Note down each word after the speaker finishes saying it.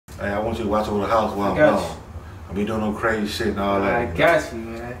Hey, I want you to watch over the house while I'm gone. I be doing no crazy shit and all that. I got you,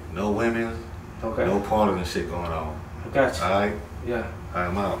 man. No women. Okay. No partying and shit going on. I got you. Alright? Yeah. Alright,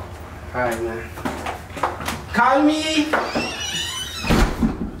 I'm out. Alright, man. Call me.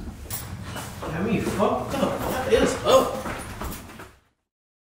 Got me fucked up. What is up?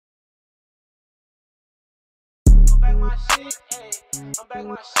 I'm back my shit, ayy. I'm back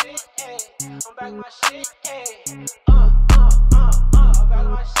my shit, ayy. I'm back my shit, ayy. I'm back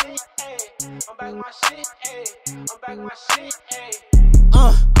my shit, ayy. I'm back my shit, ayy. I'm back my shit, ayy.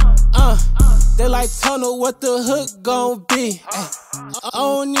 They like Daytonna, what the hook gon' be? I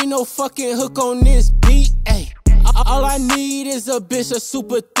don't need no fucking hook on this beat. Ay. All I need is a bitch that's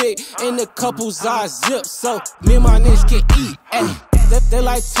super thick and a couple zip so me and my niggas can eat. Ay. They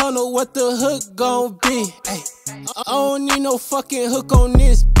like Daytonna, what the hook gon' be? Ay. I don't need no fucking hook on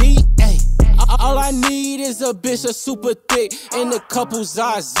this beat. Ay. All I need is a bitch that's super thick and a couple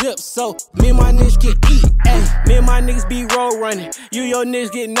zip so me and my niggas can eat. Ay. Me and my niggas be road running. You your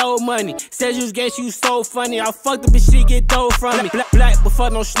niggas get no money. Said you get you so funny. I fuck the bitch, she get dough from me. Black but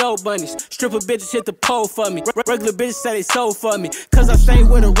fuck no snow bunnies. Stripper bitches hit the pole for me. Regular bitches say they sold for me. Cause I stay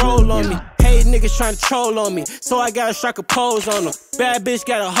with a roll on me. Hey niggas tryna troll on me. So I gotta strike a pose on her. Bad bitch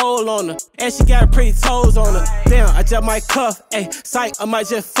got a hole on her. And she got pretty toes on her. Damn, I just might cuff. Ayy, psych, I might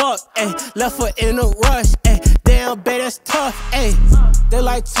just fuck. Ayy, left her in a rush. Ayy, damn, babe, that's tough. Ayy, they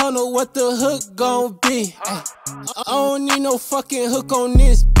like Daytonna, what the hook gon' be? Ay. I don't need no fucking hook on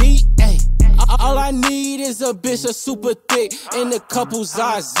this beat. Ay. All I need is a bitch that's super thick and a couple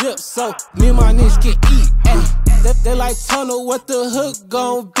zip so me and my niggas can eat. Ay. They like Daytonna, what the hook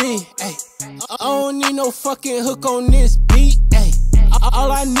gon' be? Ay. I don't need no fucking hook on this beat. Ay.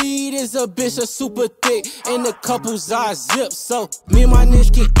 All I need is a bitch that's super thick and a couple zip so me and my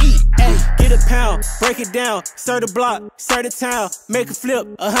niggas can eat. Ay. Get a pound, break it down, stir the block, stir the town, make a flip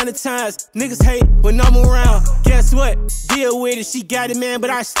 100 times. Niggas hate when I'm around. Guess what? Deal with it. She got it, man, but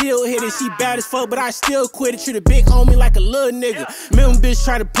I still hit it. She bad as fuck, but I still quit it. Treat a big homie like a little nigga. Remember bitch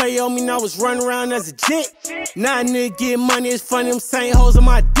try to play on me, now I was running around as a jit. Now a nigga get money, it's funny, them same hoes on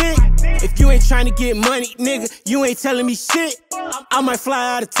my dick. If you ain't trying to get money, nigga, you ain't telling me shit. I might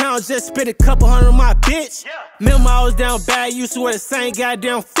fly out of town, just spit a couple hundred on my bitch. Remember I was down bad, used to wear the same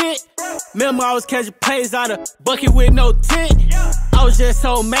goddamn fit. Remember I was catching plays out of bucket with no tent. I was just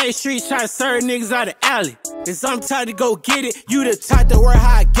on Main Street trying to serve niggas out of alley. Cause I'm tired to go get it, you the type to work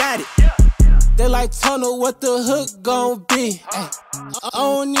how I got it. They like Daytonna, what the hook gon' be? Ay. I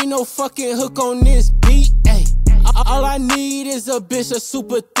don't need no fucking hook on this beat. Ay. All I need is a bitch that's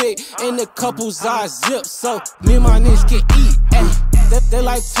super thick and a couple zip so me and my niggas can eat. Ay. They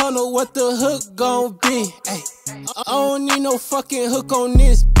like Daytonna, what the hook gon' be? Ay. I don't need no fucking hook on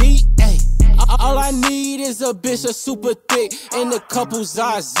this beat. Ay. All I need is a bitch that's super thick and a couple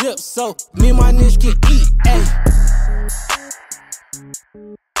zip so me and my niggas can eat. Ay.